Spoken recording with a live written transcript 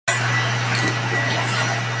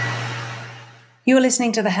You are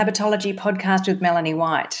listening to the Habitology podcast with Melanie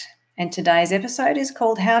White, and today's episode is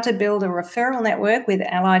called How to Build a Referral Network with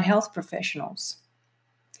Allied Health Professionals.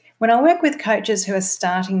 When I work with coaches who are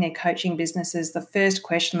starting their coaching businesses, the first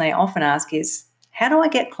question they often ask is, how do I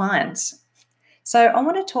get clients? So I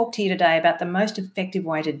want to talk to you today about the most effective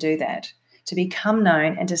way to do that, to become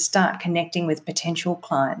known and to start connecting with potential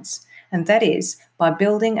clients, and that is by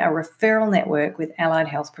building a referral network with allied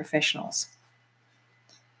health professionals.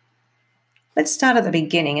 Let's start at the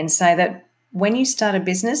beginning and say that when you start a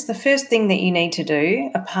business, the first thing that you need to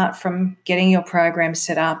do, apart from getting your program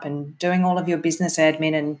set up and doing all of your business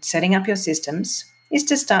admin and setting up your systems, is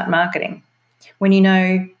to start marketing. When you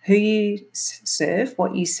know who you serve,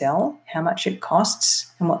 what you sell, how much it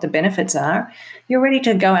costs, and what the benefits are, you're ready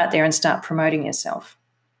to go out there and start promoting yourself.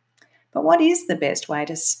 But what is the best way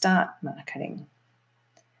to start marketing?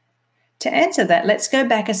 To answer that, let's go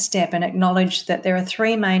back a step and acknowledge that there are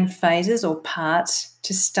three main phases or parts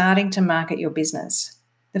to starting to market your business.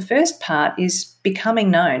 The first part is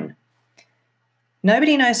becoming known.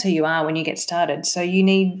 Nobody knows who you are when you get started, so you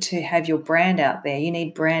need to have your brand out there. You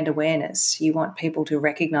need brand awareness. You want people to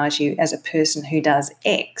recognize you as a person who does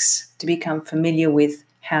X, to become familiar with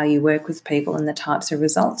how you work with people and the types of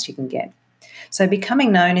results you can get. So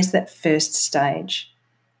becoming known is that first stage.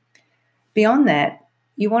 Beyond that,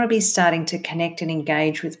 you want to be starting to connect and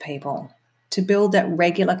engage with people, to build that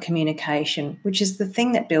regular communication, which is the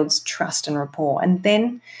thing that builds trust and rapport. And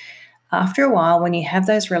then after a while, when you have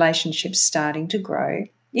those relationships starting to grow,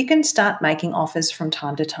 you can start making offers from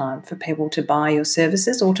time to time for people to buy your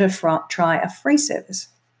services or to try a free service.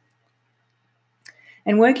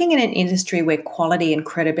 And working in an industry where quality and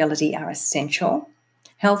credibility are essential,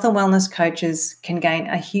 health and wellness coaches can gain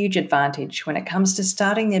a huge advantage when it comes to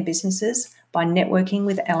starting their businesses by networking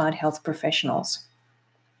with allied health professionals.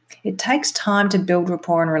 It takes time to build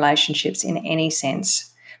rapport and relationships in any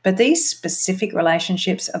sense, but these specific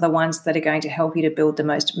relationships are the ones that are going to help you to build the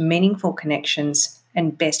most meaningful connections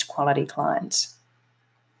and best quality clients.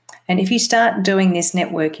 And if you start doing this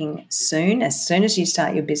networking soon as you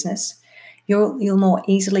start your business, you'll more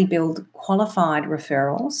easily build qualified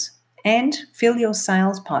referrals and fill your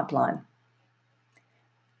sales pipeline.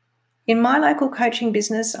 In my local coaching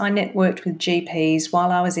business, I networked with GPs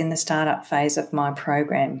while I was in the startup phase of my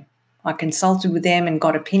program. I consulted with them and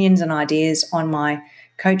got opinions and ideas on my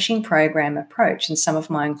coaching program approach and some of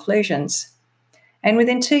my inclusions. And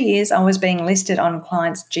within 2 years, I was being listed on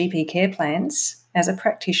clients' GP care plans as a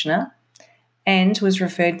practitioner and was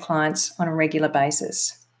referred clients on a regular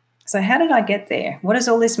basis. So how did I get there? What does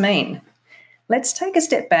all this mean? Let's take a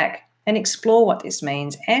step back and explore what this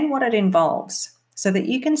means and what it involves, so that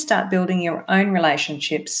you can start building your own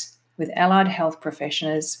relationships with allied health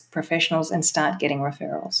professionals and start getting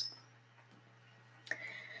referrals.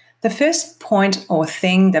 The first point or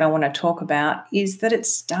thing that I want to talk about is that it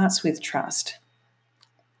starts with trust.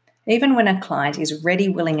 Even when a client is ready,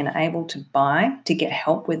 willing, and able to buy to get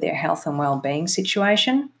help with their health and well-being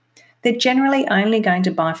situation, they're generally only going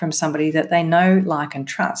to buy from somebody that they know, like, and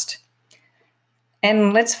trust.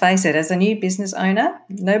 And let's face it, as a new business owner,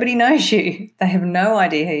 nobody knows you. They have no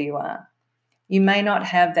idea who you are. You may not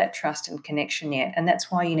have that trust and connection yet, and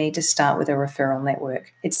that's why you need to start with a referral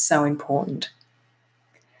network. It's so important.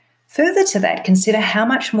 Further to that, consider how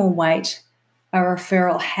much more weight a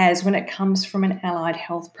referral has when it comes from an allied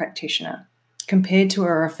health practitioner compared to a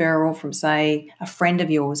referral from, say, a friend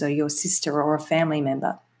of yours or your sister or a family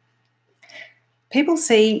member. People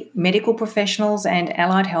see medical professionals and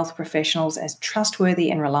allied health professionals as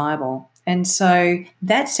trustworthy and reliable, and so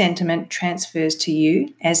that sentiment transfers to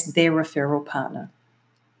you as their referral partner.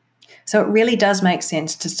 So it really does make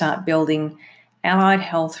sense to start building allied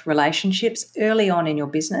health relationships early on in your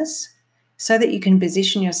business so that you can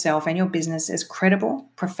position yourself and your business as credible,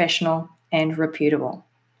 professional, and reputable.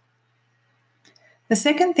 The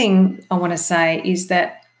second thing I want to say is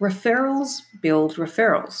that referrals build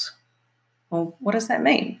referrals. Well, what does that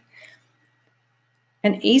mean?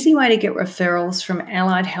 An easy way to get referrals from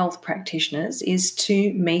allied health practitioners is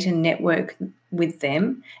to meet and network with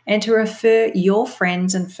them and to refer your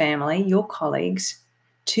friends and family, your colleagues,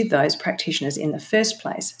 to those practitioners in the first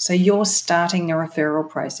place. So you're starting the referral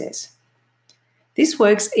process. This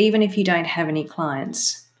works even if you don't have any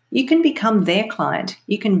clients. You can become their client.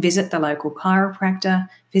 You can visit the local chiropractor,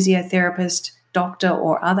 physiotherapist, doctor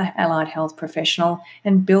or other allied health professional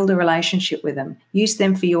and build a relationship with them. Use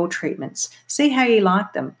them for your treatments. See how you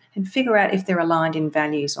like them and figure out if they're aligned in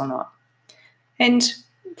values or not. And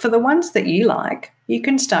for the ones that you like, you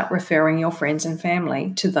can start referring your friends and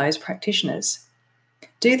family to those practitioners.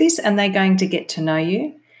 Do this and they're going to get to know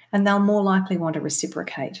you and they'll more likely want to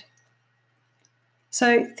reciprocate.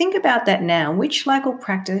 So think about that now. Which local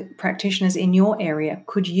practitioners in your area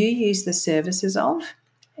could you use the services of,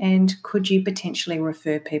 and could you potentially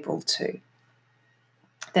refer people to?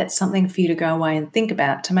 That's something for you to go away and think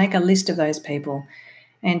about, to make a list of those people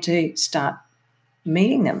and to start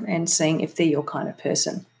meeting them and seeing if they're your kind of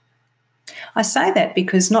person. I say that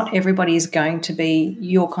because not everybody is going to be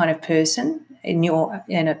your kind of person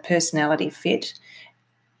in a personality fit.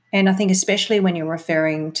 And I think especially when you're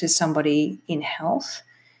referring to somebody in health,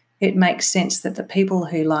 it makes sense that the people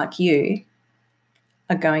who like you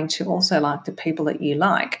are going to also like the people that you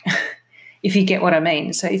like, if you get what I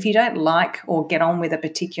mean. So if you don't like or get on with a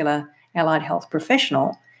particular allied health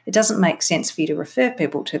professional, it doesn't make sense for you to refer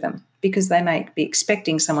people to them because they may be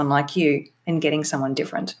expecting someone like you and getting someone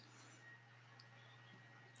different.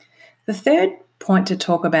 The third point to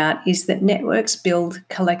talk about is that networks build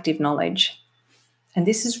collective knowledge. And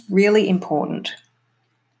this is really important.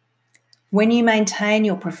 When you maintain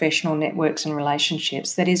your professional networks and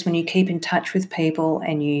relationships, that is, when you keep in touch with people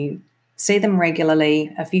and you see them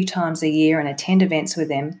regularly a few times a year and attend events with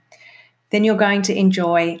them, then you're going to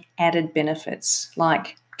enjoy added benefits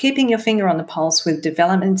like keeping your finger on the pulse with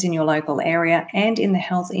developments in your local area and in the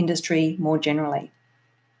health industry more generally.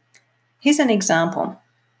 Here's an example.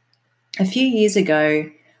 A few years ago,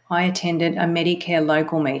 I attended a Medicare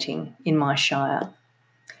local meeting in my shire.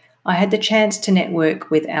 I had the chance to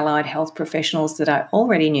network with allied health professionals that I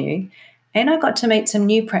already knew, and I got to meet some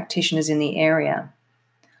new practitioners in the area.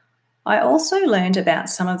 I also learned about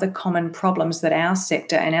some of the common problems that our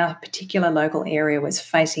sector and our particular local area was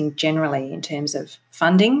facing generally in terms of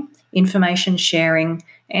funding, information sharing,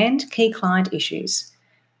 and key client issues.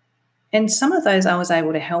 And some of those I was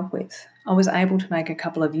able to help with. I was able to make a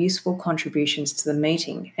couple of useful contributions to the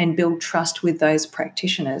meeting and build trust with those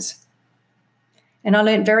practitioners. And I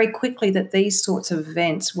learned very quickly that these sorts of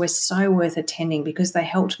events were so worth attending because they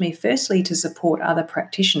helped me firstly to support other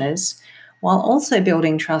practitioners while also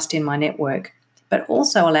building trust in my network, but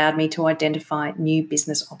also allowed me to identify new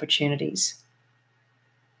business opportunities.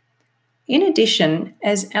 In addition,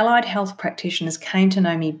 as allied health practitioners came to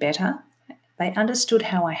know me better, they understood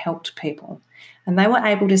how I helped people, and they were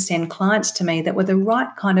able to send clients to me that were the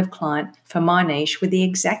right kind of client for my niche with the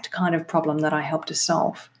exact kind of problem that I helped to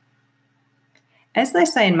solve. As they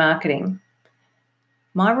say in marketing,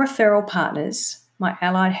 my referral partners, my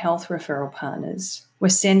allied health referral partners, were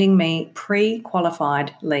sending me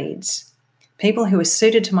pre-qualified leads, people who were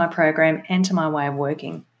suited to my program and to my way of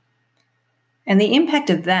working. And the impact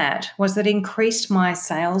of that was that it increased my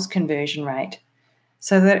sales conversion rate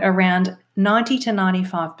so that around 90 to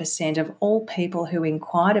 95% of all people who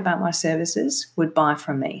inquired about my services would buy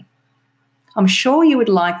from me. I'm sure you would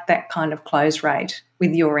like that kind of close rate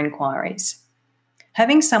with your inquiries.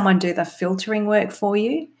 Having someone do the filtering work for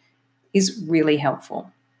you is really helpful.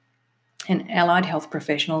 And allied health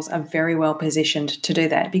professionals are very well positioned to do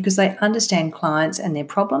that because they understand clients and their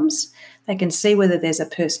problems. They can see whether there's a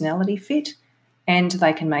personality fit and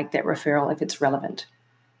they can make that referral if it's relevant.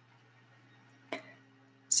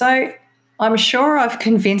 So I'm sure I've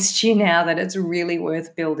convinced you now that it's really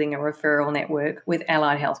worth building a referral network with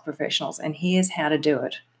allied health professionals, and here's how to do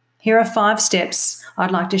it. Here are 5 steps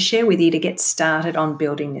I'd like to share with you to get started on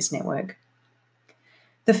building this network.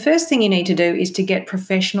 The first thing you need to do is to get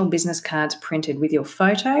professional business cards printed with your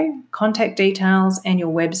photo, contact details, and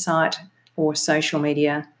your website or social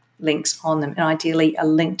media links on them, and ideally a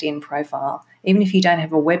LinkedIn profile. Even if you don't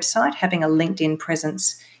have a website, having a LinkedIn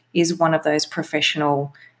presence is one of those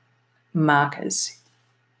professional markers.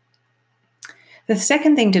 The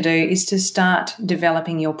second thing to do is to start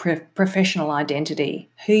developing your professional identity,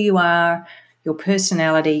 who you are, your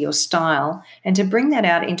personality, your style, and to bring that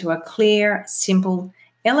out into a clear, simple,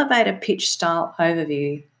 elevator pitch style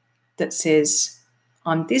overview that says,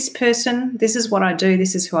 I'm this person, this is what I do,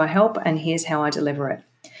 this is who I help, and here's how I deliver it.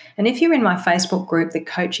 And if you're in my Facebook group, the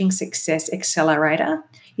Coaching Success Accelerator,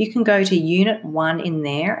 you can go to Unit 1 in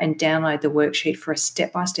there and download the worksheet for a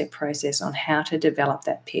step-by-step process on how to develop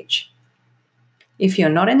that pitch. If you're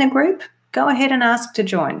not in the group, go ahead and ask to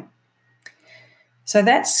join. So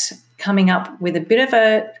that's coming up with a bit of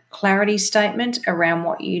a clarity statement around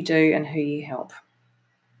what you do and who you help,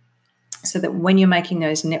 so that when you're making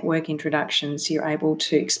those network introductions, you're able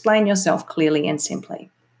to explain yourself clearly and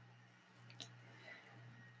simply.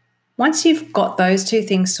 Once you've got those 2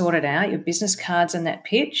 things sorted out, your business cards and that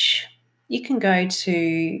pitch, you can go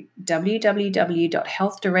to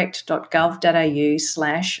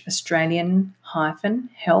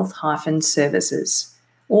www.healthdirect.gov.au/Australian-health-services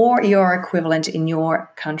or your equivalent in your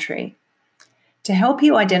country to help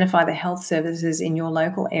you identify the health services in your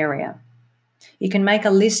local area. You can make a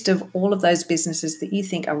list of all of those businesses that you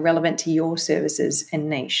think are relevant to your services and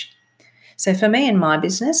niche. So for me in my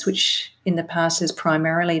business, which in the past has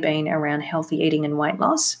primarily been around healthy eating and weight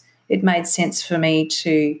loss, it made sense for me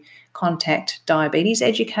to contact diabetes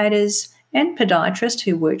educators and podiatrists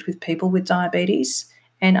who worked with people with diabetes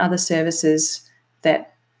and other services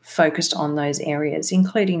that focused on those areas,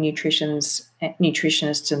 including nutritionists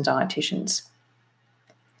and dietitians.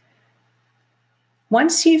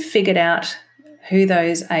 Once you've figured out who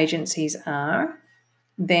those agencies are,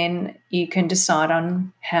 then you can decide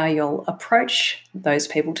on how you'll approach those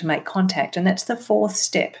people to make contact. And that's the fourth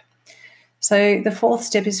step. So the fourth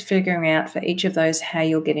step is figuring out for each of those how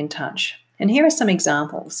you'll get in touch. And here are some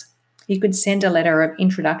examples. You could send a letter of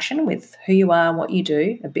introduction with who you are, what you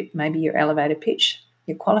do, a bit maybe your elevator pitch,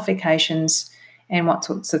 your qualifications, and what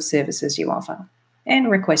sorts of services you offer, and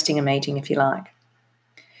requesting a meeting if you like.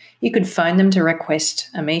 You could phone them to request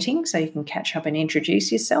a meeting so you can catch up and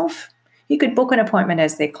introduce yourself. You could book an appointment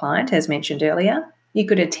as their client, as mentioned earlier. You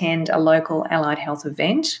could attend a local allied health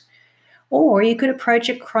event, or you could approach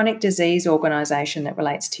a chronic disease organisation that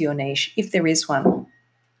relates to your niche, if there is one.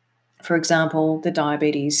 For example, the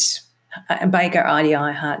Diabetes, Baker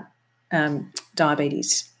RDI Heart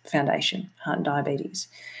Diabetes Foundation, Heart and Diabetes,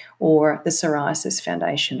 or the Psoriasis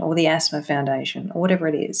Foundation, or the Asthma Foundation, or whatever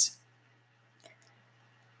it is.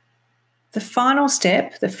 The final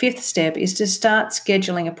step, the fifth step, is to start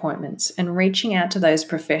scheduling appointments and reaching out to those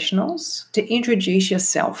professionals to introduce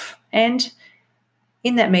yourself and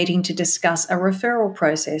in that meeting to discuss a referral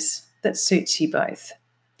process that suits you both.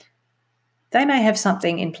 They may have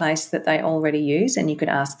something in place that they already use and you could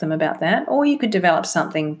ask them about that, or you could develop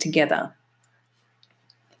something together.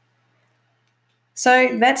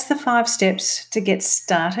 So that's the 5 steps to get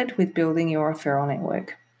started with building your referral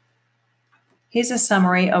network. Here's a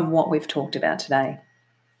summary of what we've talked about today.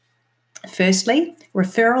 Firstly,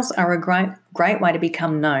 referrals are a great way to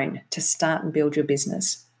become known, to start and build your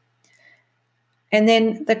business. And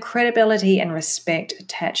then the credibility and respect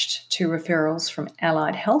attached to referrals from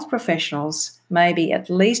allied health professionals may be at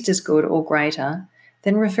least as good or greater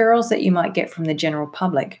than referrals that you might get from the general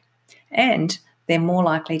public, and they're more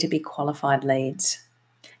likely to be qualified leads.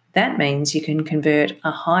 That means you can convert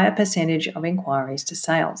a higher percentage of inquiries to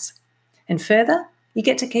sales. And further, you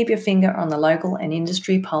get to keep your finger on the local and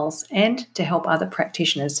industry pulse and to help other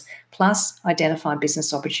practitioners, plus identify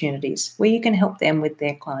business opportunities where you can help them with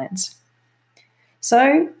their clients.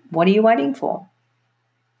 So, what are you waiting for?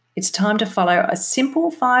 It's time to follow a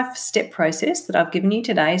simple 5-step process that I've given you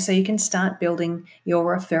today so you can start building your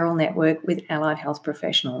referral network with allied health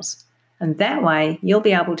professionals. And that way, you'll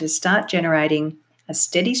be able to start generating a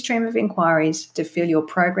steady stream of inquiries to fill your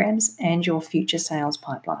programs and your future sales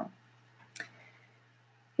pipeline.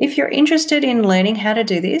 If you're interested in learning how to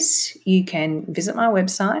do this, you can visit my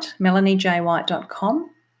website,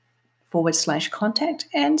 melaniejwhite.com/contact,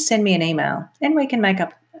 and send me an email, and we can make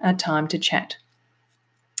up a time to chat.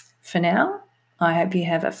 For now, I hope you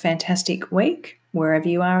have a fantastic week wherever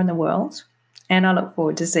you are in the world, and I look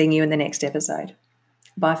forward to seeing you in the next episode.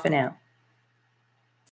 Bye for now.